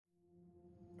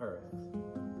Earth,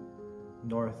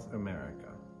 North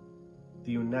America,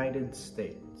 the United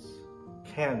States,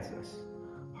 Kansas,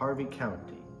 Harvey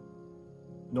County,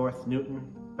 North Newton,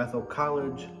 Bethel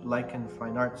College, Lycan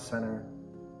Fine Arts Center,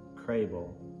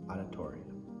 Crable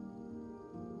Auditorium.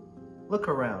 Look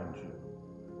around you.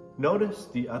 Notice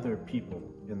the other people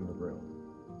in the room.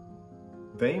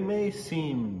 They may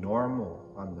seem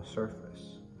normal on the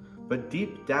surface, but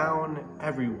deep down,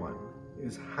 everyone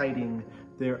is hiding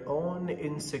their own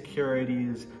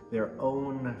insecurities, their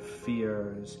own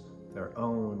fears, their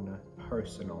own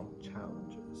personal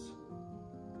challenges.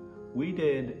 We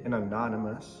did an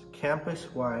anonymous,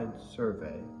 campus-wide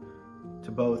survey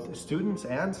to both students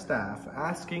and staff,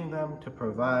 asking them to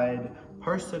provide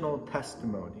personal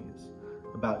testimonies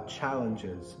about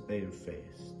challenges they've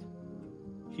faced.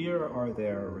 Here are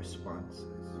their responses.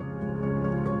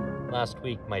 Last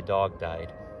week, my dog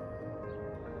died.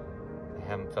 I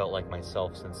haven't felt like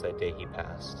myself since that day he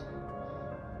passed.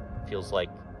 It feels like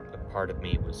a part of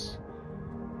me was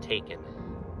taken.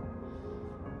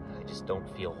 I just don't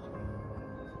feel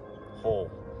whole.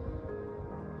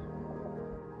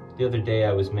 The other day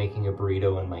I was making a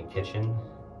burrito in my kitchen,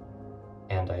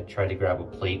 and I tried to grab a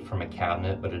plate from a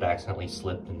cabinet, but it accidentally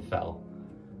slipped and fell.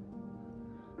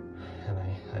 And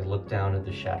I looked down at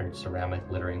the shattered ceramic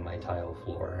littering my tile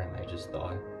floor, and I just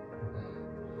thought,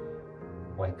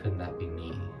 why couldn't that be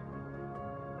me?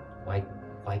 Why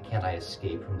can't I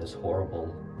escape from this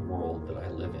horrible world that I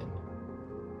live in?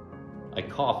 I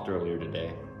coughed earlier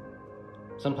today.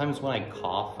 Sometimes when I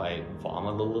cough, I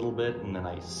vomit a little bit, and then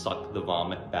I suck the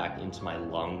vomit back into my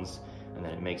lungs, and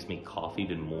then it makes me cough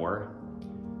even more.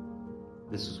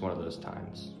 This was one of those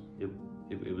times. It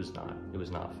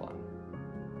was not fun.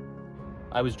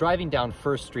 I was driving down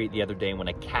First Street the other day when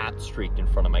a cat streaked in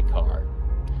front of my car.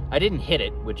 I didn't hit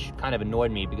it, which kind of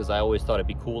annoyed me because I always thought it'd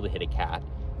be cool to hit a cat,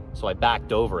 so I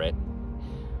backed over it.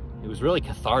 It was really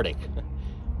cathartic.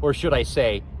 Or should I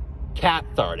say,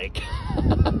 cat-thartic.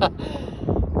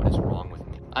 What is wrong with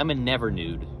me? I'm a never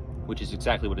nude, which is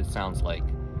exactly what it sounds like.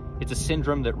 It's a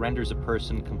syndrome that renders a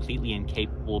person completely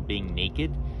incapable of being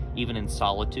naked, even in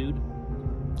solitude.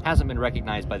 Hasn't been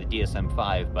recognized by the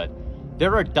DSM-5, but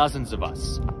there are dozens of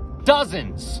us.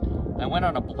 Dozens! I went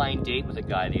on a blind date with a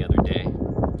guy the other day.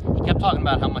 He kept talking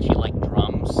about how much he liked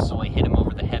drums, so I hit him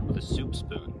over the head with a soup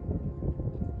spoon.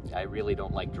 I really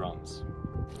don't like drums.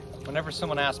 Whenever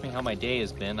someone asks me how my day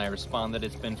has been, I respond that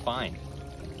it's been fine.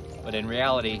 But in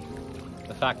reality,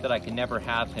 the fact that I can never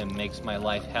have him makes my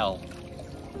life hell.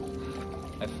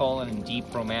 I've fallen in deep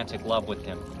romantic love with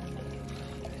him.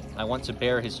 I want to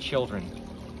bear his children.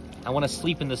 I want to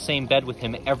sleep in the same bed with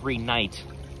him every night.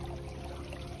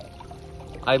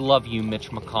 I love you, Mitch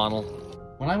McConnell.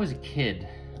 When I was a kid,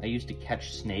 I used to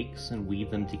catch snakes and weave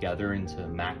them together into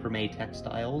macrame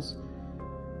textiles.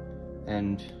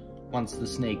 And once the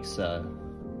snakes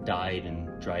died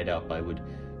and dried up, I would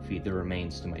feed the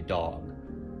remains to my dog.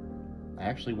 I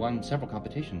actually won several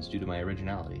competitions due to my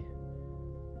originality.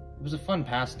 It was a fun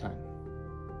pastime.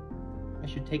 I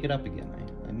should take it up again.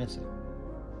 I miss it.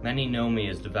 Many know me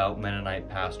as devout Mennonite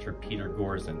pastor Peter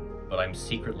Gorzen, but I'm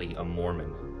secretly a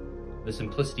Mormon. The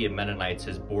simplicity of Mennonites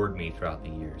has bored me throughout the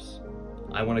years.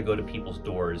 I want to go to people's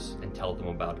doors and tell them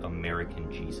about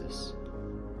American Jesus.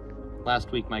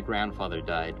 Last week, my grandfather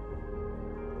died.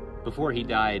 Before he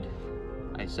died,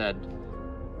 I said,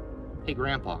 "Hey,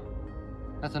 Grandpa,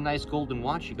 that's a nice golden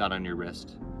watch you got on your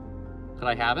wrist. Could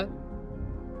I have it?"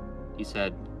 He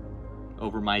said,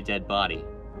 "Over my dead body."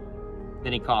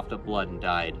 Then he coughed up blood and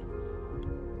died.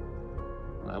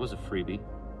 Well, that was a freebie.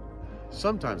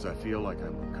 Sometimes I feel like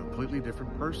I'm a completely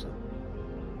different person.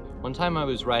 One time I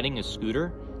was riding a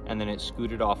scooter, and then it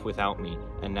scooted off without me,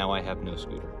 and now I have no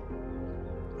scooter.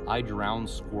 I drown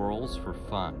squirrels for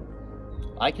fun.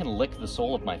 I can lick the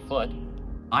sole of my foot.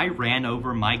 I ran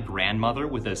over my grandmother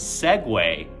with a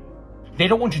Segway. They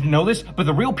don't want you to know this, but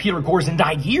the real Peter Gorzen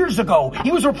died years ago.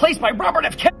 He was replaced by Robert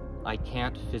F. Kennedy. I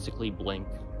can't physically blink.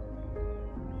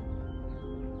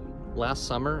 Last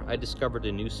summer, I discovered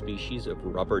a new species of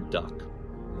rubber duck.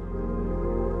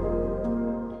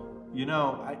 You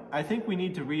know, I think we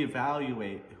need to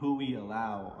reevaluate who we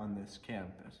allow on this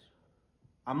campus.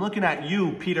 I'm looking at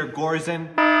you, Peter Gorzen.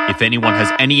 If anyone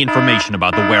has any information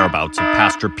about the whereabouts of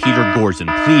Pastor Peter Gorzen,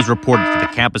 please report it to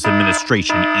the campus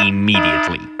administration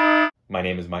immediately. My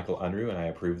name is Michael Unruh, and I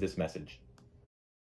approve this message.